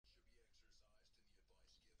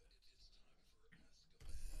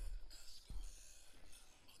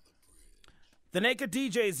The Naked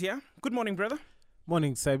DJ is here. Good morning, brother.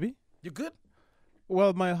 Morning, Sabi. You good?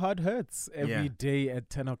 Well, my heart hurts every Yeah. day at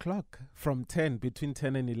 10 o'clock, between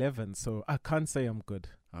 10 and 11, so I can't say I'm good.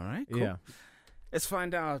 All right, cool. Yeah. Let's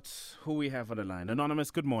find out who we have on the line. Anonymous,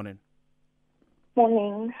 good morning.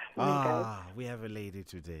 Morning. Guys. We have a lady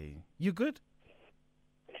today. You good?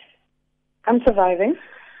 I'm surviving.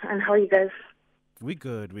 And how are you guys? We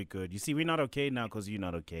good. You see, we're not okay now because you're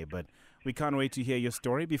not okay, but we can't wait to hear your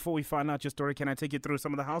story. Before we find out your story, can I take you through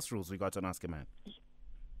some of the house rules we got on Ask a Man?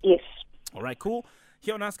 Yes. All right, cool.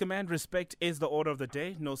 Here on Ask a Man, respect is the order of the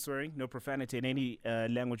day. No swearing, no profanity in any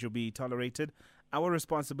language will be tolerated. Our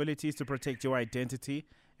responsibility is to protect your identity,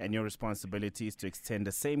 and your responsibility is to extend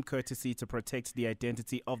the same courtesy to protect the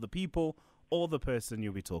identity of the people or the person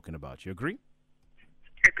you'll be talking about. You agree?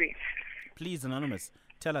 Agree. Please, Anonymous,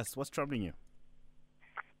 tell us what's troubling you.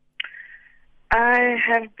 I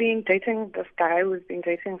have been dating this guy. We've been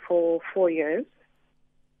dating for 4 years.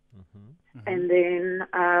 And then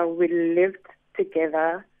we lived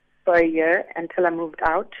together for a year until I moved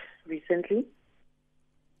out recently.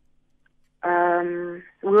 We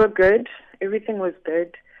were good. Everything was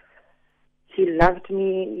good. He loved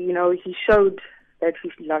me. You know, he showed that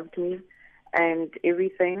he loved me and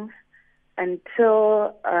everything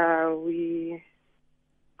until we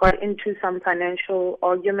got into some financial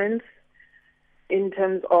arguments in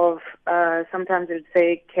terms of sometimes it would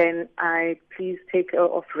say, can I please take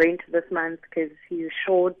off rent this month because he's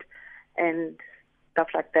short and stuff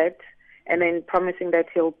like that. And then promising that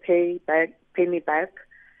he'll pay me back.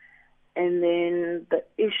 And then the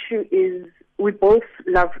issue is we both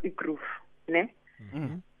love Igroove, ne?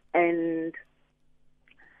 Mm-hmm. And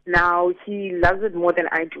now he loves it more than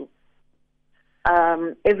I do.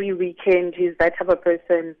 Every weekend he's that type of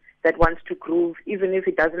person that wants to groove even if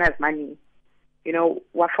he doesn't have money. You know,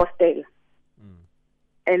 what for stale.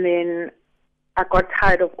 And then I got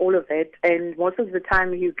tired of all of it. And most of the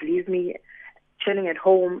time he would leave me chilling at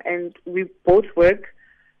home and we both work.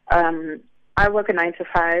 I work a 9 to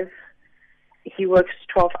 5. He works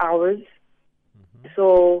 12 hours.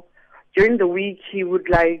 So during the week he would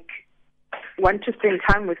want to spend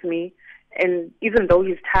time with me. And even though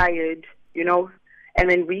he's tired, you know, and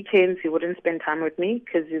then weekends he wouldn't spend time with me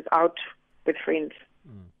because he's out with friends.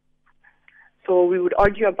 So we would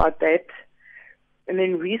argue about that. And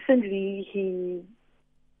then recently he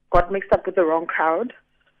got mixed up with the wrong crowd,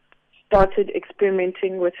 started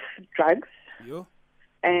experimenting with drugs. You?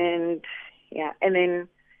 And then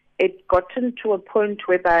it gotten to a point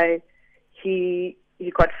whereby he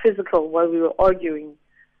got physical while we were arguing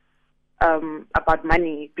about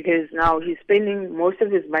money, because now he's spending most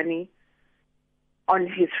of his money on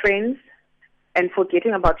his friends and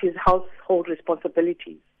forgetting about his household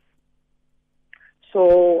responsibilities.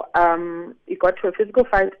 So it got to a physical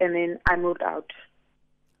fight, and then I moved out.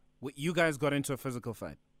 You guys got into a physical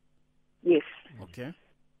fight? Yes. Okay.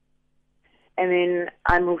 And then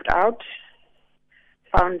I moved out,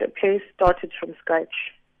 found a place, started from scratch.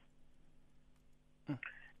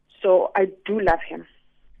 So I do love him.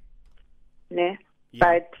 Ne? Yeah.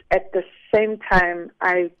 But at the same time,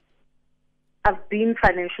 I've been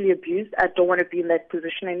financially abused. I don't want to be in that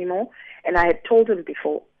position anymore. And I had told him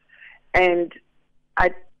before. And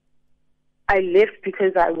I left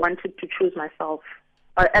because I wanted to choose myself.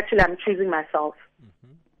 Actually, I'm choosing myself.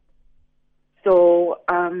 So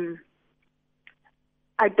I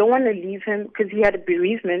don't want to leave him because he had a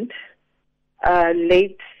bereavement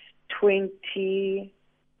late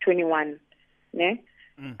 2021. Ne?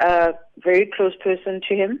 A very close person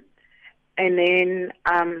to him. And then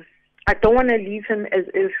I don't want to leave him as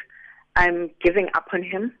if I'm giving up on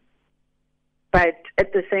him. But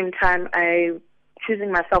at the same time,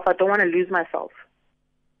 choosing myself, I don't want to lose myself,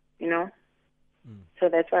 you know? So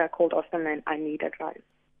that's why I called Austin and I need advice.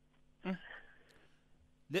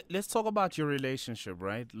 Let's talk about your relationship,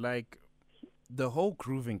 right? Like, the whole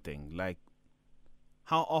grooving thing, like,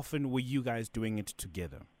 how often were you guys doing it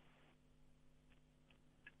together?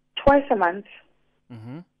 Twice a month.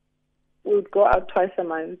 Mm-hmm. We would go out twice a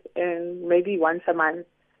month and maybe once a month.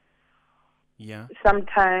 Yeah.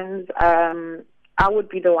 Sometimes I would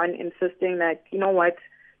be the one insisting that, you know what,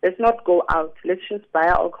 let's not go out. Let's just buy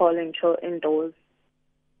alcohol and chill indoors.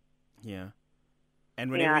 Yeah.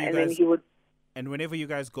 And whenever then he would. And whenever you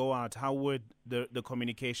guys go out, how would the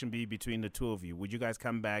communication be between the two of you? Would you guys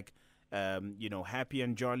come back, happy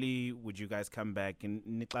and jolly? Would you guys come back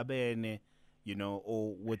in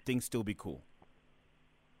or would things still be cool?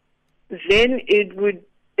 Then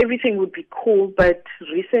everything would be cool, but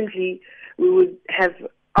recently we would have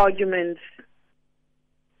arguments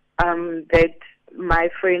that my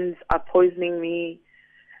friends are poisoning me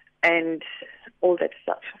and all that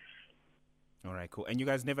stuff. All right, cool. And you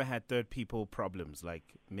guys never had third people problems? Like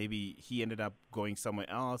maybe he ended up going somewhere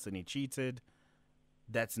else and he cheated?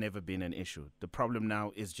 That's never been an issue. The problem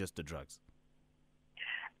now is just the drugs.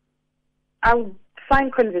 I'll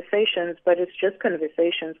find conversations, but it's just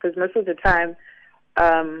conversations because most of the time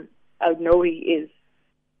I know he is.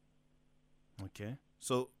 Okay.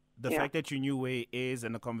 So the fact that you knew where he is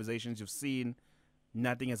and the conversations you've seen,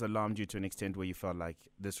 nothing has alarmed you to an extent where you felt like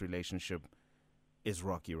this relationship is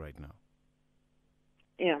rocky right now?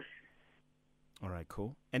 Yeah. All right,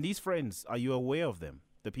 cool. And these friends, are you aware of them,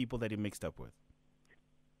 the people that he mixed up with?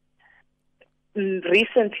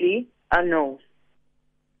 Recently, no.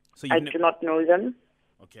 So I do not know them.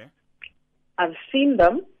 Okay. I've seen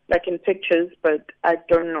them, like in pictures, but I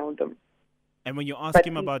don't know them. And when you ask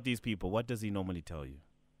him about these people, what does he normally tell you?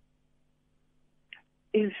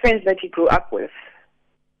 His friends that he grew up with.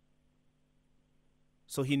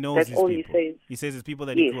 So he knows That's these all people. he says. He says it's people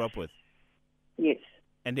that he grew up with. Yes.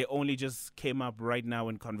 And they only just came up right now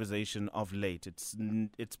in conversation of late.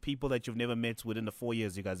 It's people that you've never met within the 4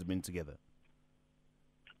 years you guys have been together.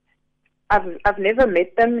 I've never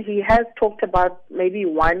met them. He has talked about maybe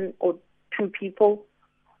one or two people,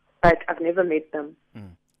 but I've never met them.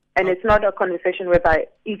 And it's not a conversation whereby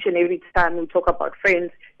each and every time we talk about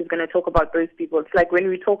friends, he's going to talk about those people. It's like when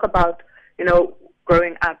we talk about,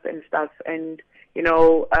 growing up and stuff and,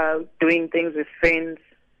 doing things with friends.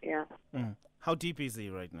 Yeah. How deep is he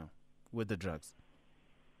right now with the drugs?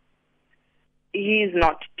 He's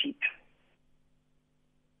not deep.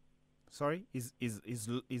 Sorry? Is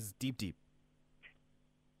deep?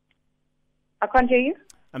 I can't hear you.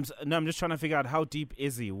 I'm just trying to figure out how deep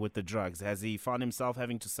is he with the drugs? Has he found himself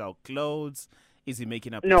having to sell clothes? Is he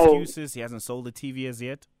making up excuses? He hasn't sold the TV as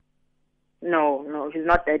yet? No, he's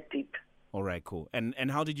not that deep. All right, cool.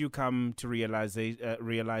 And how did you come to realizing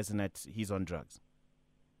that he's on drugs?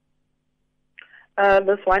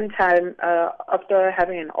 This one time, after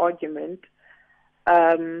having an argument,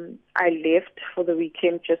 I left for the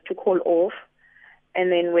weekend just to call off. And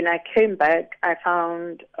then when I came back, I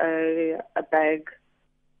found a bag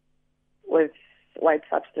with white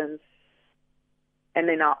substance. And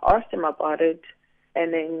then I asked him about it.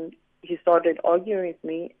 And then he started arguing with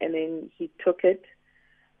me. And then he took it.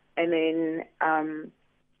 And then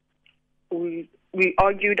we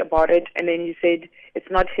argued about it. And then he said it's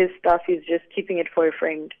not his stuff. He's just keeping it for a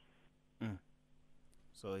friend.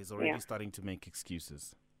 So he's already starting to make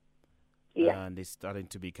excuses. Yeah. And he's starting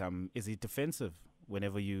to become... Is he defensive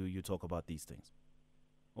whenever you talk about these things?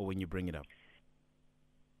 Or when you bring it up?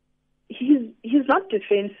 He's not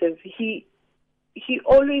defensive. He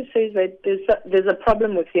always says that there's a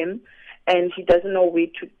problem with him and he doesn't know where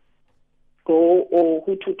to go or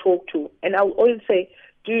who to talk to. And I'll always say,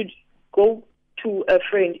 dude, go to a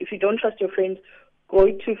friend. If you don't trust your friends, go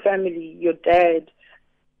to family, your dad.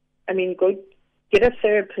 Go get a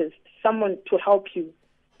therapist, someone to help you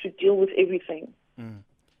to deal with everything.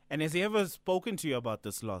 And has he ever spoken to you about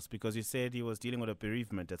this loss? Because you said he was dealing with a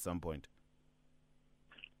bereavement at some point.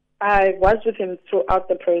 I was with him throughout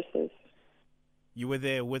the process. You were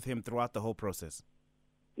there with him throughout the whole process?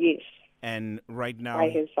 Yes. And right now... By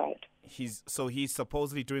his side. He's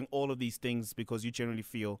supposedly doing all of these things because you generally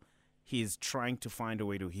feel he's trying to find a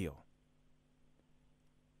way to heal.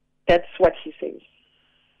 That's what he says.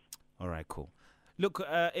 All right, cool. Look,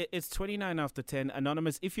 it's 29 after 10.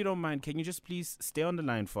 Anonymous, if you don't mind, can you just please stay on the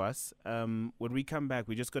line for us? When we come back,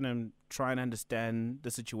 we're just going to try and understand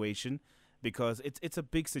the situation because it's a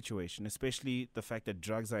big situation, especially the fact that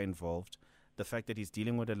drugs are involved, the fact that he's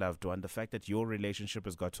dealing with a loved one, the fact that your relationship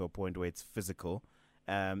has got to a point where it's physical.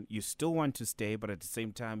 You still want to stay, but at the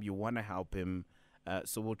same time, you want to help him.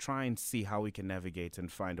 So we'll try and see how we can navigate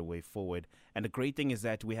and find a way forward. And the great thing is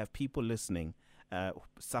that we have people listening.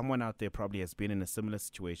 Someone out there probably has been in a similar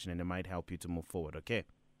situation and it might help you to move forward, okay?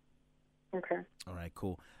 Okay. All right,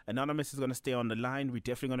 cool. Anonymous is going to stay on the line. We're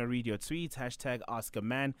definitely going to read your tweets. # Ask a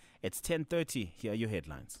Man. It's 10:30. Here are your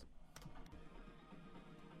headlines.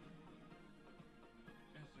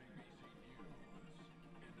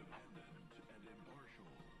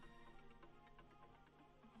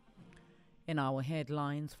 In our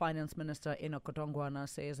headlines, Finance Minister Enoch Godongwana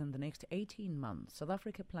says in the next 18 months, South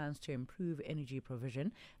Africa plans to improve energy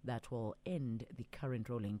provision that will end the current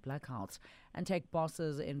rolling blackouts. And tech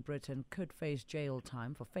bosses in Britain could face jail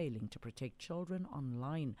time for failing to protect children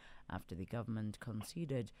online after the government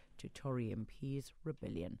conceded to Tory MPs'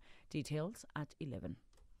 rebellion. Details at 11.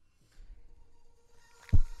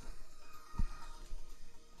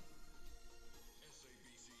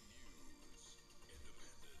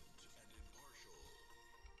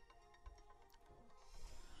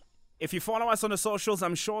 If you follow us on the socials,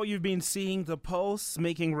 I'm sure you've been seeing the posts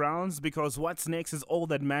making rounds because what's next is all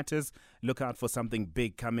that matters. Look out for something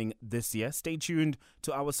big coming this year. Stay tuned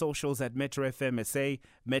to our socials at Metro FM SA.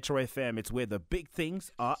 Metro FM, it's where the big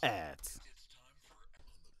things are at.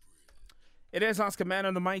 It is Ask a Man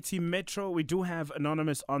on the Mighty Metro. We do have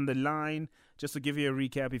Anonymous on the line. Just to give you a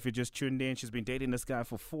recap, if you just tuned in, she's been dating this guy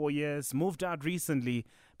for 4 years, moved out recently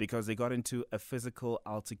because they got into a physical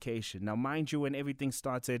altercation. Now, mind you, when everything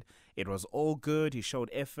started, it was all good. He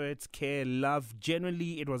showed efforts, care, love.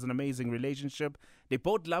 Generally, it was an amazing relationship. They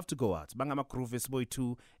both love to go out. Bangama Kruvis boy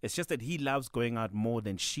too. It's just that he loves going out more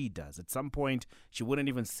than she does. At some point, she wouldn't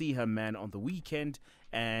even see her man on the weekend.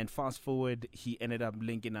 And fast forward, he ended up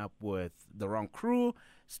linking up with the wrong crew,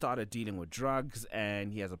 started dealing with drugs,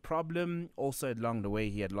 and he has a problem. Also, along the way,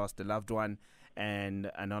 he had lost a loved one. And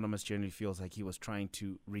Anonymous generally feels like he was trying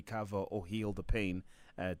to recover or heal the pain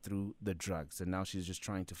through the drugs. And now she's just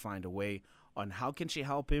trying to find a way on how can she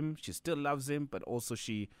help him. She still loves him, but also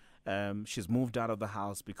she's moved out of the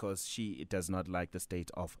house because she does not like the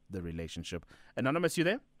state of the relationship. Anonymous, you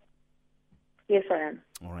there? Yes, I am.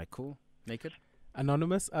 All right, cool. Naked?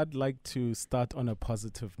 Anonymous, I'd like to start on a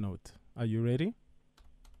positive note. Are you ready?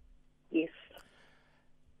 Yes.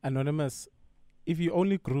 Anonymous, if you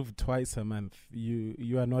only groove twice a month,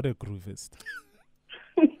 you are not a groovist.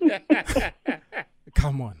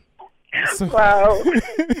 Come on. Wow.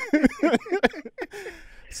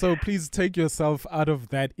 So please take yourself out of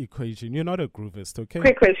that equation. You're not a groovist, okay?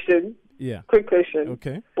 Quick question. Yeah. Quick question.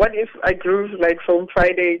 Okay. What if I groove like from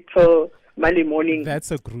Friday till Monday morning?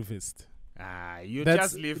 That's a groovist. You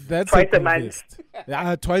That's just live twice a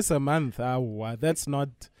month. Twice a month. Wow. That's not...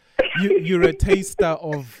 You're a taster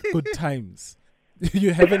of good times.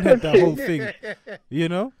 You haven't had the whole thing, you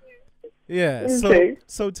know? Yeah. Okay.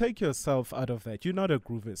 So take yourself out of that. You're not a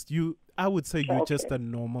groovist. I would say you're just a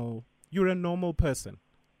normal... You're a normal person.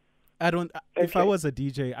 If I was a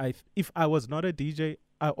DJ, if I was not a DJ,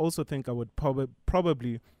 I also think I would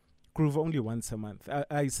probably groove only once a month.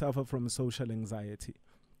 I suffer from social anxiety.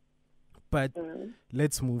 But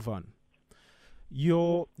let's move on.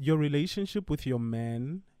 Your relationship with your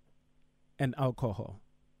man and alcohol.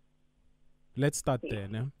 Let's start there.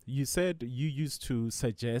 No? You said you used to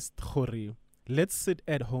suggest, Khori, let's sit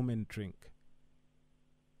at home and drink.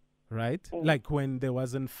 Right? Like when there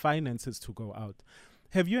wasn't finances to go out.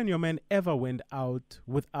 Have you and your man ever went out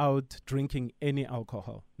without drinking any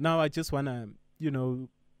alcohol? Now I just want to,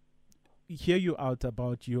 hear you out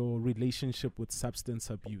about your relationship with substance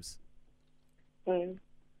abuse.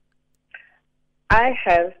 I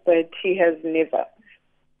have, but he has never.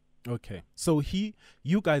 Okay. So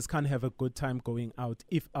you guys can't have a good time going out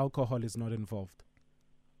if alcohol is not involved.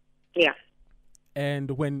 Yeah.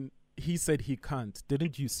 And when he said he can't,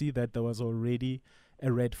 didn't you see that there was already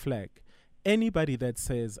a red flag? Anybody that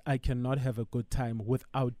says, I cannot have a good time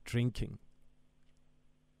without drinking,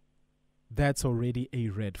 that's already a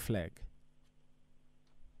red flag.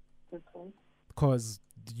 Because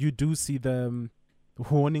you do see the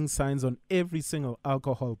warning signs on every single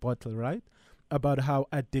alcohol bottle, right? About how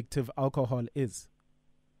addictive alcohol is.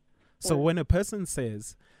 So when a person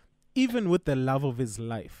says, even with the love of his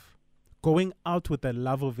life, going out with the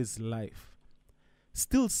love of his life,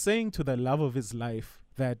 still saying to the love of his life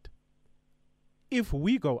that if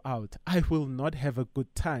we go out, I will not have a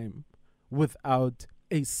good time without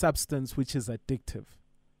a substance which is addictive,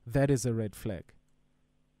 that is a red flag.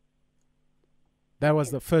 That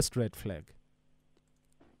was the first red flag.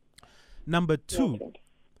 Number 2,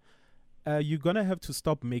 you're going to have to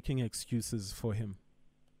stop making excuses for him.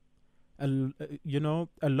 A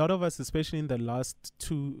lot of us, especially in the last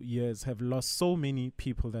 2 years, have lost so many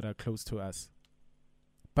people that are close to us.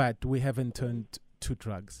 But we haven't turned to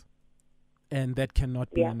drugs. And that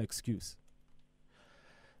cannot be an excuse.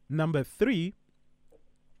 Number 3,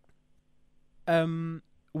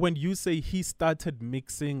 when you say he started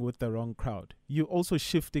mixing with the wrong crowd, you're also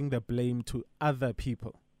shifting the blame to other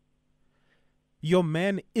people. Your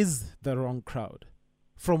man is the wrong crowd.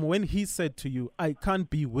 From when he said to you, I can't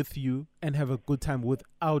be with you and have a good time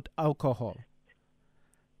without alcohol,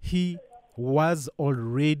 he was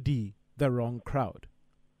already the wrong crowd.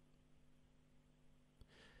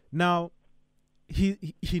 Now,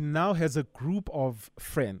 he now has a group of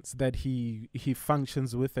friends that he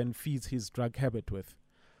functions with and feeds his drug habit with.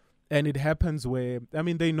 And it happens where,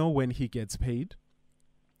 they know when he gets paid,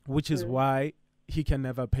 which is why he can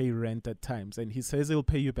never pay rent at times. And he says he'll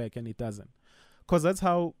pay you back and he doesn't. Because that's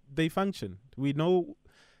how they function. We know,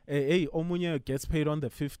 Omunya gets paid on the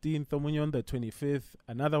 15th, Omunya on the 25th,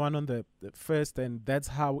 another one on the 1st, and that's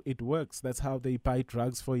how it works. That's how they buy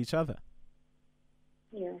drugs for each other.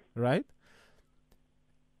 Yeah. right?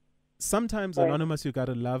 Sometimes, Right. Anonymous, you got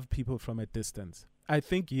to love people from a distance. I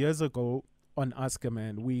think years ago on Ask a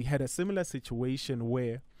Man, we had a similar situation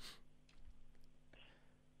where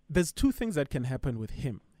there's two things that can happen with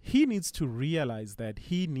him. He needs to realize that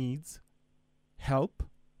he needs help.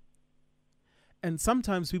 And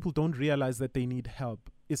sometimes people don't realize that they need help,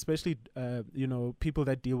 especially, people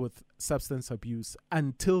that deal with substance abuse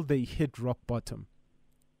until they hit rock bottom.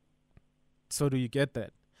 So do you get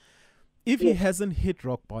that? If he Yes. hasn't hit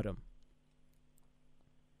rock bottom,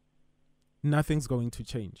 nothing's going to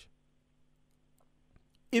change.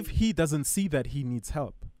 If he doesn't see that he needs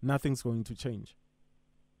help, nothing's going to change.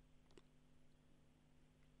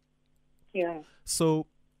 Yeah. So,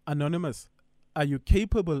 Anonymous, are you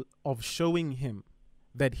capable of showing him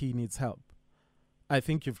that he needs help? I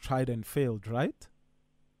think you've tried and failed, right?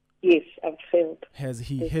 Yes, I've failed. Has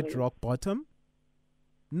he hit Definitely. rock bottom?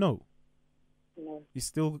 No. No. He's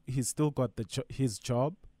still got his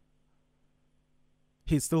job.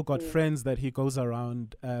 He's still got friends that he goes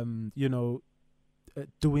around,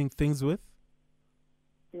 doing things with.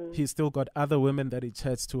 Mm. He's still got other women that he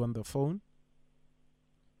chats to on the phone.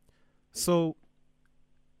 So,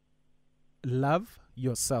 love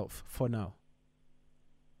yourself for now.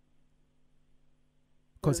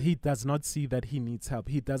 Because he does not see that he needs help.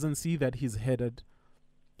 He doesn't see that he's headed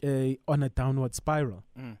on a downward spiral.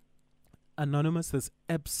 Mm. Anonymous, there's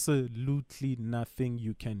absolutely nothing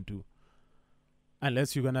you can do.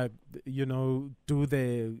 Unless you're going to, do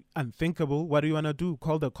the unthinkable. What do you want to do?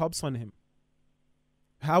 Call the cops on him.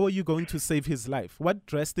 How are you going to save his life? What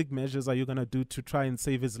drastic measures are you going to do to try and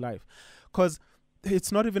save his life? Because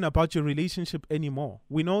it's not even about your relationship anymore.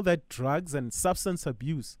 We know that drugs and substance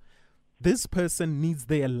abuse, this person needs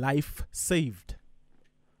their life saved.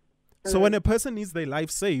 So when a person needs their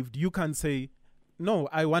life saved, you can say, no,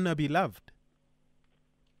 I want to be loved.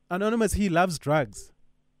 Anonymous, he loves drugs.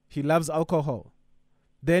 He loves alcohol.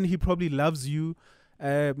 Then he probably loves you.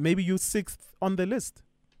 Maybe you're sixth on the list.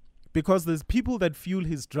 Because there's people that fuel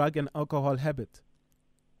his drug and alcohol habit.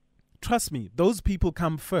 Trust me, those people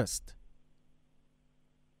come first.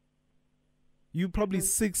 You probably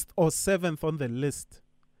sixth or seventh on the list.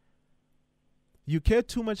 You care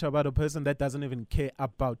too much about a person that doesn't even care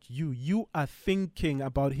about you. You are thinking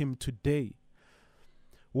about him today.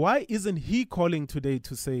 Why isn't he calling today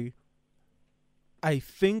to say, I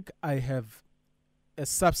think I have a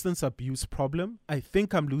substance abuse problem. I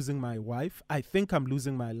think I'm losing my wife. I think I'm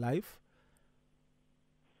losing my life.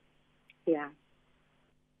 Yeah.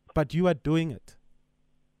 But you are doing it.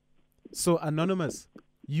 So, Anonymous,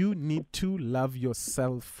 you need to love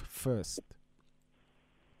yourself first.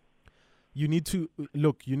 You need to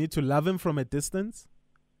love him from a distance.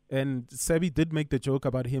 And Sebi did make the joke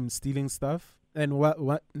about him stealing stuff. And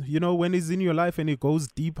when he's in your life and it goes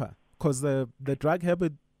deeper, because the drug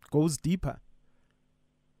habit goes deeper.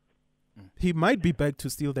 He might be back to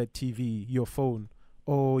steal that TV, your phone,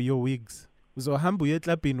 or your wigs. Uzohamba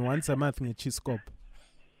uyetlapini once a month ngeChiscop.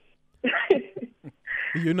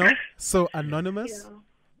 So Anonymous,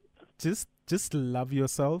 just love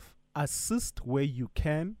yourself, assist where you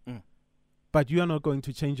can, but you are not going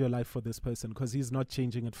to change your life for this person because he's not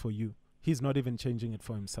changing it for you. He's not even changing it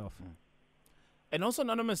for himself. And also,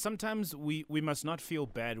 Anonymous, sometimes we must not feel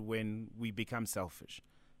bad when we become selfish.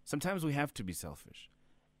 Sometimes we have to be selfish.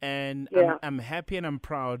 And I'm happy and I'm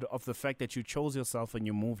proud of the fact that you chose yourself and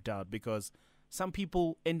you moved out, because some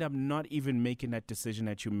people end up not even making that decision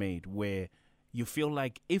that you made, where you feel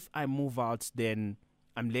like if I move out, then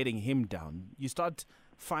I'm letting him down. You start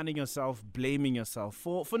finding yourself blaming yourself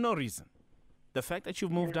for no reason. The fact that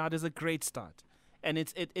you've moved out is a great start. And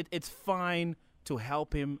it's fine to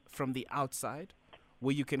help him from the outside,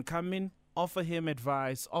 where you can come in, offer him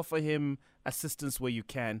advice, offer him assistance where you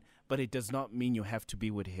can, but it does not mean you have to be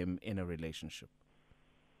with him in a relationship.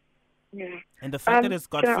 Yeah. And the fact that it's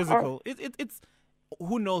got physical, it's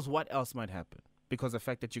who knows what else might happen, because the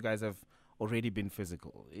fact that you guys have already been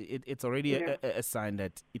physical, it's already a sign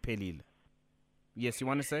that iphelile. Yes, you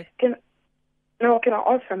want to say? Can I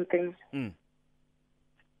ask something?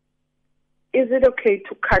 Is it okay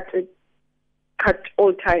to cut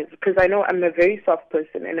all ties? Because I know I'm a very soft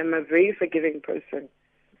person and I'm a very forgiving person.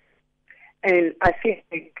 And I think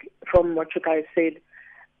from what you guys said,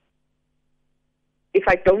 if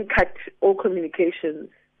I don't cut all communications,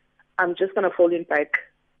 I'm just going to fall in back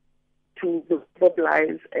to the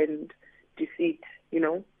lies and deceit,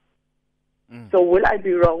 So will I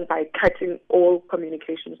be wrong by cutting all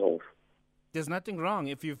communications off? There's nothing wrong.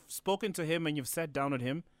 If you've spoken to him and you've sat down with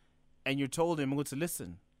him and you told him,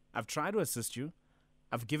 listen, I've tried to assist you.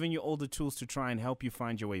 I've given you all the tools to try and help you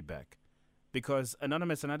find your way back. Because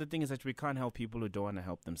Anonymous, another thing is that we can't help people who don't want to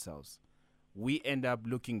help themselves. We end up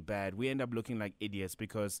looking bad. We end up looking like idiots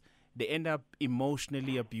because they end up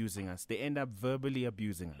emotionally abusing us. They end up verbally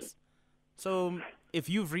abusing us. So if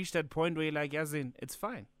you've reached that point where you're like, as in, it's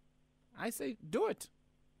fine, I say do it.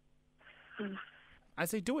 I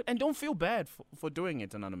say do it. And don't feel bad for doing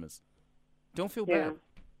it, Anonymous. Don't feel bad.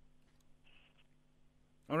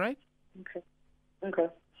 All right? Okay.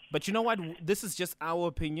 But you know what? This is just our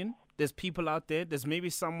opinion. There's people out there. There's maybe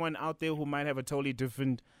someone out there who might have a totally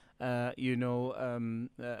different, an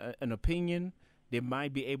opinion. They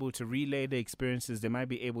might be able to relay their experiences. They might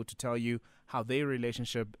be able to tell you how their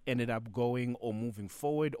relationship ended up going or moving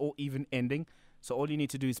forward or even ending. So all you need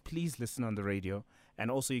to do is please listen on the radio.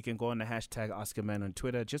 And also you can go on the hashtag AskAMan on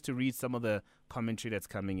Twitter just to read some of the commentary that's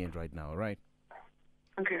coming in right now, all right?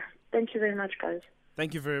 Okay. Thank you very much, guys.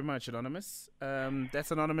 Thank you very much, Anonymous.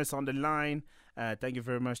 That's Anonymous on the line. Thank you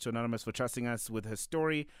very much to Anonymous for trusting us with her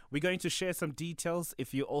story. We're going to share some details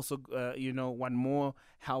if you also, want more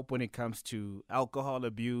help when it comes to alcohol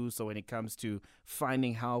abuse or when it comes to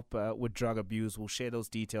finding help with drug abuse. We'll share those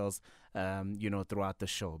details, throughout the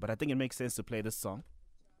show. But I think it makes sense to play this song.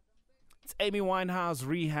 It's Amy Winehouse,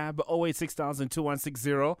 Rehab,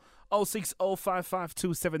 086-2160,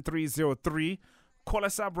 060-552-7303. Call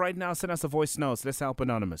us up right now. Send us a voice note. Let's help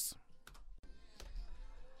Anonymous.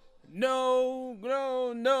 No.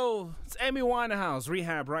 It's Amy Winehouse,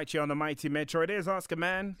 Rehab, right here on the Mighty Metro. It is Ask a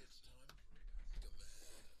Man.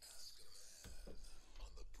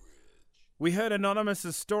 We heard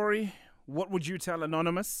Anonymous' story. What would you tell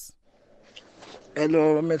Anonymous?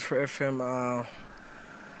 Hello, Metro FM.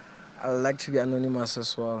 I'd like to be anonymous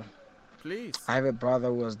as well. Please. I have a brother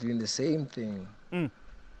who was doing the same thing.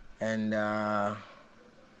 And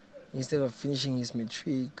instead of finishing his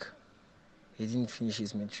matric, he didn't finish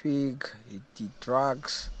his matric. He did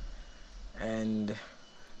drugs. And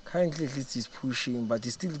currently at least he's pushing, but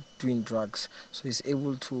he's still doing drugs. So he's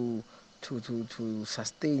able to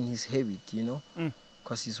sustain his habit,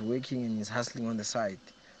 because he's working and he's hustling on the side.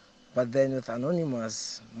 But then with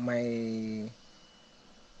Anonymous, my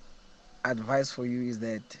advice for you is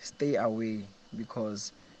that stay away,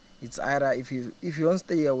 because it's either if you don't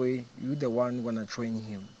stay away, you're the one gonna join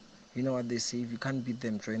him. You know what they say, if you can't beat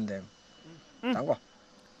them, join them.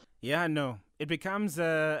 Yeah, no. It becomes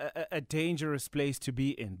a dangerous place to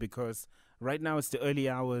be in because right now it's the early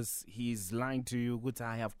hours. He's lying to you. Good,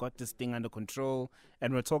 I have got this thing under control.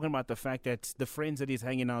 And we're talking about the fact that the friends that he's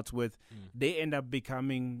hanging out with, they end up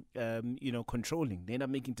becoming, controlling. They end up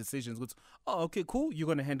making decisions. Good, okay, cool. You're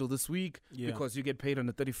going to handle this week because you get paid on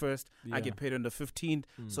the 31st. I get paid on the 15th.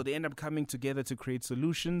 So they end up coming together to create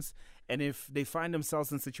solutions. And if they find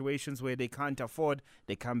themselves in situations where they can't afford,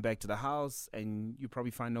 they come back to the house and you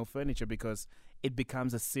probably find no furniture because it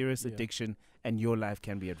becomes a serious addiction and your life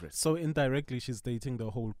can be at risk. So indirectly, she's dating the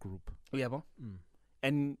whole group. Yeah, bro.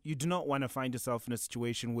 And you do not want to find yourself in a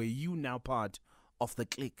situation where you now part of the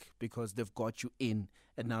clique because they've got you in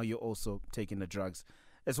and now you're also taking the drugs.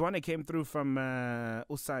 There's one that came through from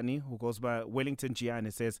Usani, who goes by Wellington Gian.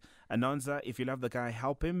 It says, Anonza, if you love the guy,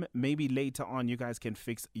 help him. Maybe later on you guys can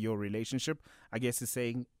fix your relationship. I guess he's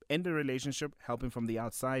saying end the relationship, help him from the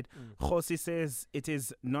outside. Josi says it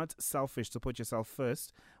is not selfish to put yourself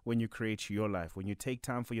first when you create your life. When you take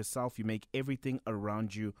time for yourself, you make everything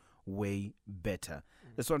around you way better.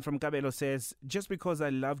 This one from Cabello says, just because I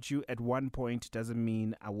loved you at one point doesn't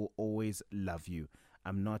mean I will always love you.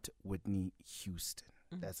 I'm not Whitney Houston.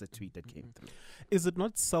 That's a tweet that came through. Is it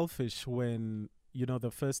not selfish when,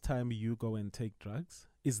 the first time you go and take drugs?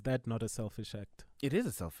 Is that not a selfish act? It is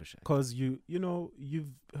a selfish act. Because you've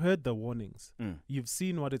heard the warnings. You've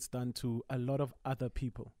seen what it's done to a lot of other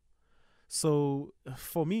people. So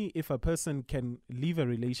for me, if a person can leave a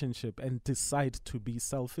relationship and decide to be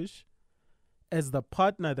selfish, as the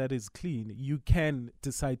partner that is clean, you can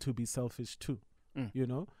decide to be selfish too.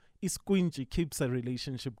 Isquinji keeps a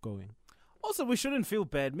relationship going. Also, we shouldn't feel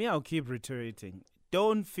bad. I'll keep reiterating.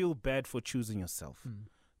 Don't feel bad for choosing yourself.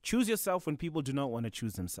 Choose yourself when people do not want to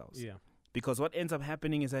choose themselves. Yeah. Because what ends up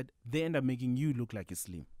happening is that they end up making you look like a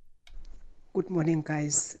slim. Good morning,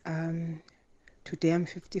 guys. Today I'm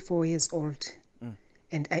 54 years old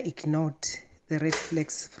and I ignored the red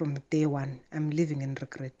flags from day one. I'm living in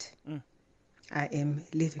regret. I am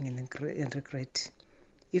living in regret.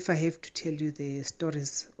 If I have to tell you the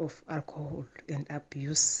stories of alcohol and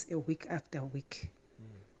abuse a week after week,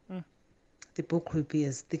 the book will be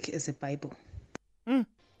as thick as a Bible.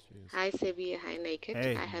 Hi, Sebi. Hi, Naked.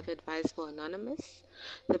 Hey. I have advice for Anonymous.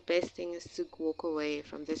 The best thing is to walk away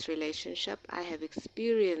from this relationship. I have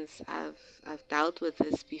experience. I've dealt with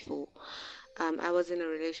this before. I was in a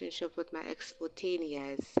relationship with my ex for 10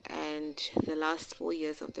 years, and the last 4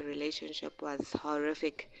 years of the relationship was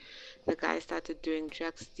horrific. The guy started doing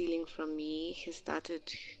drug stealing from me. He started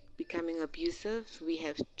becoming abusive. We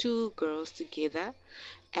have 2 girls together,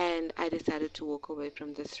 and I decided to walk away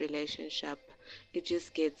from this relationship. It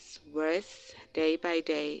just gets worse day by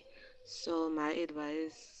day. So my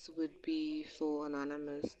advice would be for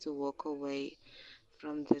Anonymous to walk away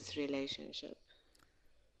from this relationship.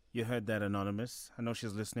 You heard that, Anonymous. I know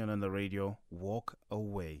she's listening on the radio. Walk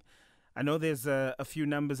away. I know there's a few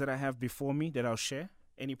numbers that I have before me that I'll share.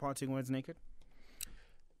 Any parting words, Naked?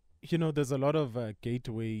 You know, there's a lot of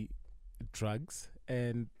gateway drugs,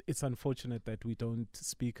 and it's unfortunate that we don't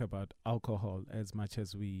speak about alcohol as much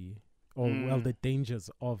as we, or well, the dangers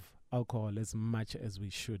of alcohol as much as we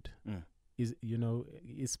should. Is, you know,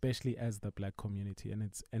 especially as the black community, and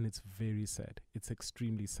it's very sad. It's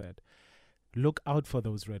extremely sad. Look out for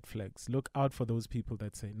those red flags. Look out for those people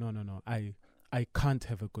that say, no, I can't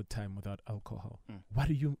have a good time without alcohol. What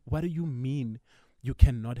do you mean you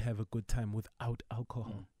cannot have a good time without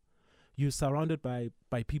alcohol? You're surrounded by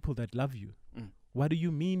people that love you. What do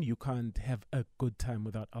you mean you can't have a good time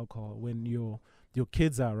without alcohol when your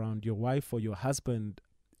kids are around, your wife or your husband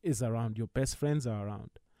is around, your best friends are around?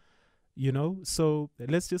 You know, so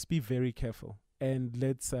let's just be very careful, and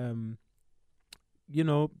let's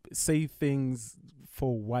say things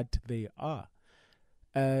for what they are.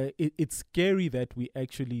 It's scary that we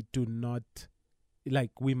actually do not,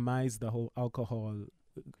 we miss the whole alcohol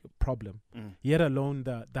problem, yet alone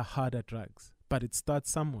the harder drugs. But it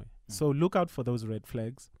starts somewhere. So look out for those red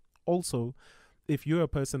flags. Also, if you're a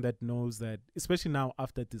person that knows that, especially now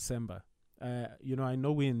after December, I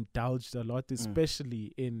know we indulged a lot,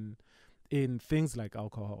 especially in things like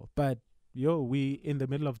alcohol. But we in the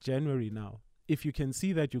middle of January now. If you can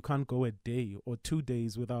see that you can't go a day or 2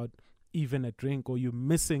 days without even a drink, or you're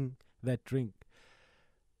missing that drink,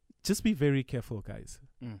 just be very careful, guys.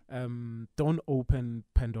 Don't open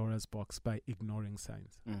Pandora's box by ignoring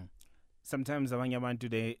signs. Sometimes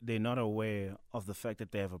they're not aware of the fact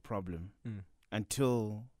that they have a problem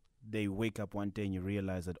until they wake up one day and you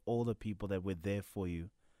realize that all the people that were there for you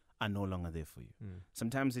are no longer there for you.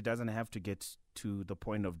 Sometimes it doesn't have to get to the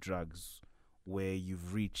point of drugs where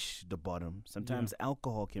you've reached the bottom. Sometimes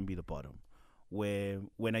alcohol can be the bottom, where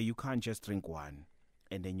when you can't just drink one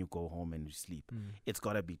and then you go home and you sleep. It's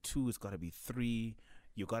got to be 2, it's got to be 3.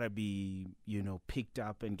 You got to be, picked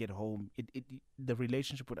up and get home. The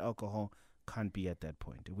relationship with alcohol can't be at that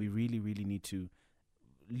point. We really, really need to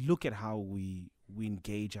look at how we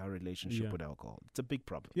engage our relationship with alcohol. It's a big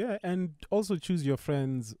problem. Yeah, and also choose your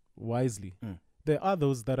friends wisely. There are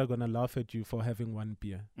those that are going to laugh at you for having one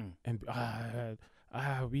beer. And,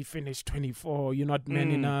 we finished 24, you're not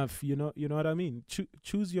man enough. You know what I mean?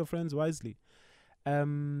 Choose your friends wisely.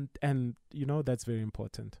 And, that's very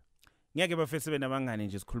important. Dude,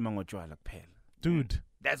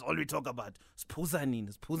 that's all we talk about.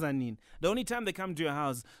 Spuzanine. The only time they come to your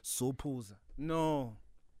house, so puza. No.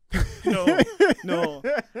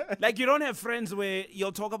 Like, you don't have friends where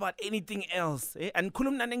you'll talk about anything else. And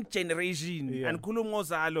kulum naning generation. And kulum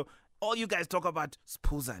ngozalo. All you guys talk about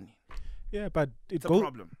spuzanine. Yeah, but it's a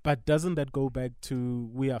problem. But doesn't that go back to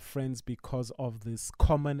we are friends because of this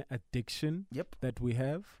common addiction that we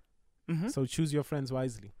have? So choose your friends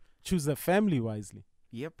wisely. Choose a family wisely.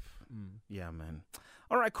 Yep. Yeah, man.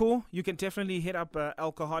 All right, cool. You can definitely hit up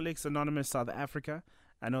Alcoholics Anonymous South Africa.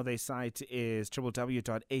 I know their site is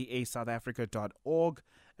www.aasouthafrica.org.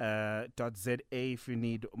 .za if you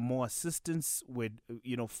need more assistance with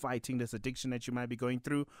fighting this addiction that you might be going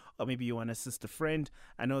through, or maybe you want to assist a friend.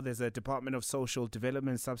 I know there's a Department of Social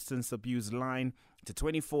Development Substance Abuse line. It's a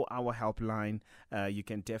 24-hour helpline. You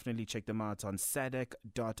can definitely check them out on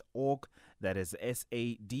SADAG.org. That is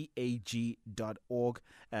SADAG.org.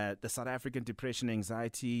 The South African Depression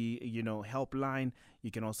Anxiety helpline. You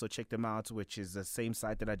can also check them out, which is the same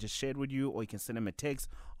site that I just shared with you, or you can send them a text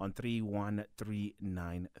on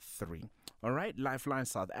 31393. All right, Lifeline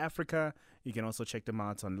South Africa. You can also check them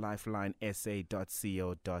out on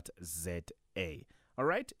lifelinesa.co.za. All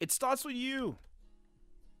right, it starts with you,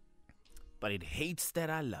 but it hates that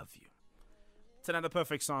I love you. It's another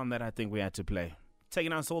perfect song that I think we had to play.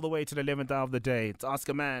 Taking us all the way to the 11th hour of the day. It's Ask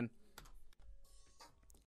a Man.